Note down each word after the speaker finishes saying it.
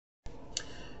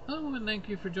Hello and thank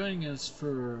you for joining us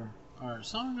for our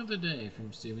Song of the Day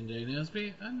from Stephen J.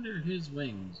 Nasby, Under His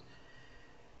Wings.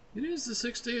 It is the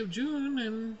 6th day of June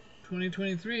in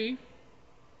 2023.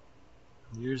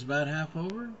 The year's about half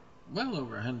over, well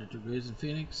over 100 degrees in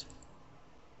Phoenix.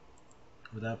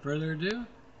 Without further ado,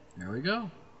 here we go.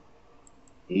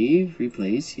 Save,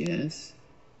 replace, yes.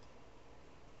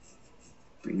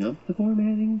 Bring up the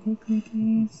formatting quickly,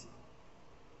 please.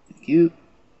 Thank you.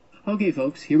 Okay,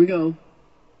 folks, here we go.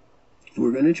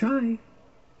 We're going to try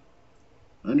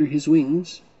Under His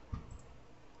Wings.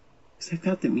 Because I've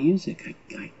got the music.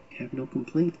 I have no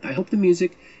complaint. I hope the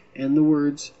music and the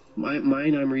words,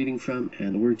 mine I'm reading from,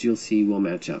 and the words you'll see will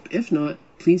match up. If not,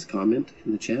 please comment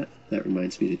in the chat. That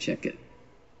reminds me to check it.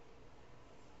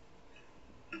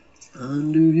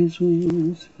 Under His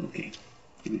Wings. Okay,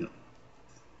 here we go.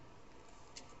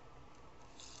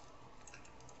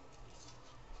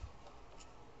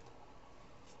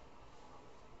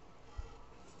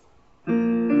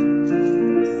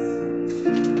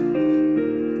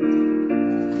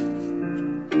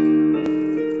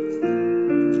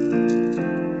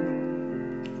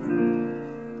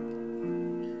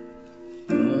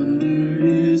 Under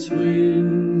His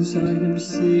wings I am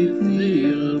safely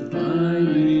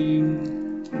abiding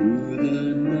through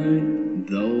the night,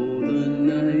 though the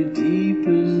night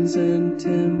deepens and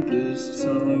tempests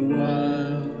are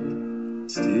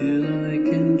wild. Still I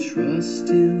can trust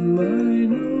Him, I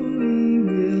know He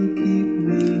will keep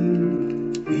me.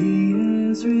 He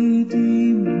has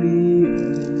redeemed me,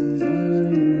 and I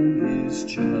am His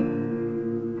child.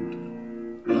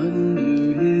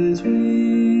 Under His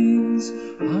wings,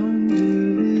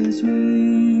 under His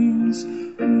wings,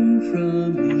 who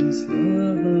from His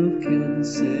love can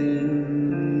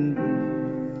save?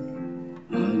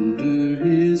 Under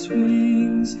His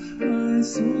wings, my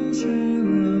soul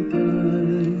shall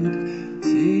abide,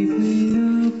 safely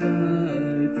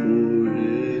abide forever.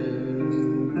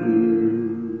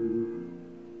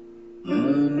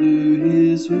 Under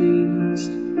His wings,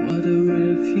 what a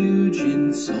refuge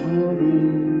in sorrow,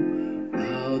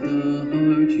 how the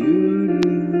heart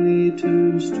yearningly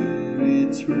turns to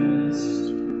its rest.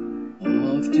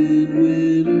 Often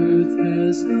when earth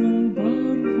has no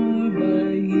balm for my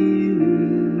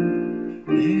healing,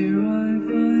 there I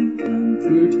find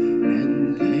comfort and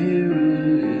there I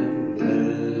am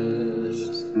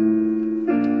blessed.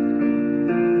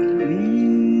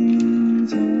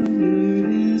 Wings, under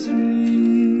His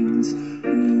wings,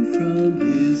 who from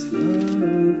His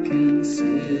love can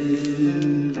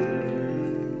sever?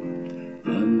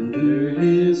 Under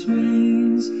His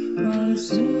wings, my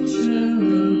soul shall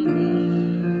abide,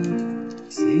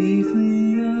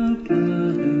 safely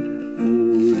abide forever.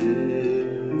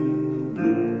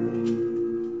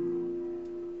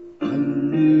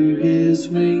 Under His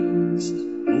wings,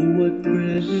 oh what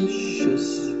precious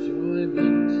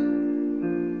enjoyment.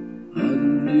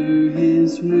 Under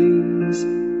His wings,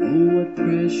 oh what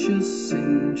precious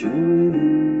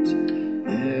enjoyment.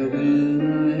 There will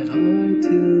I hide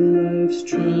till life's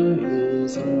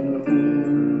trials are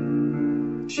o'er,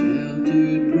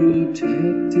 sheltered,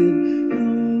 protected, no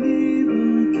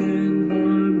evil can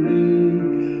harm me.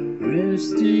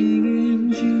 Resting in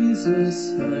Jesus,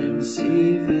 I'm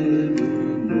safe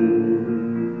evermore.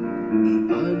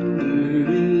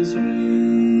 Under His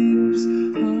wings,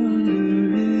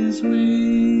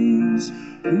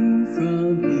 who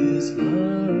from His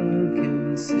love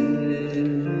can sever?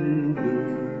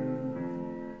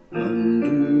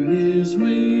 Under His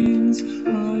wings,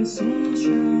 my soul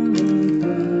shall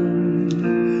abide,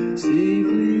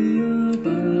 safely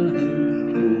abide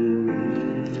forever.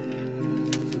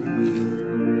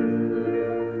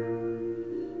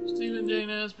 Stephen J.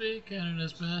 Nasby,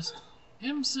 Canada's Best.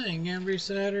 Him sing every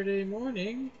Saturday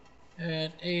morning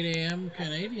at 8 a.m.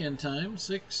 Canadian time,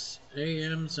 6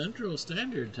 a.m. Central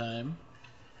Standard Time,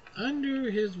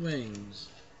 Under His Wings.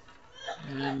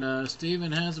 And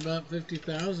Stephen has about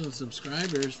 50,000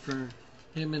 subscribers for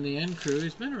him and the End Crew.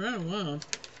 He's been around a while.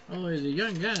 Oh, he's a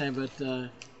young guy, but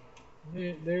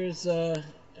there's an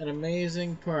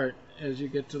amazing part as you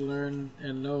get to learn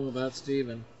and know about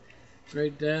Stephen.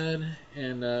 Great dad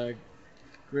and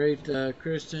great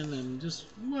Christian, and just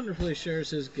wonderfully shares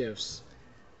his gifts.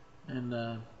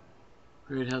 And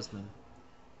great husband.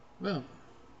 Well,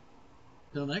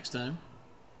 till next time,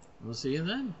 we'll see you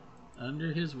then,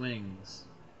 Under His wings.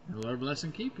 May the Lord bless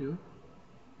and keep you,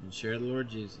 and share the Lord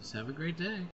Jesus. Have a great day.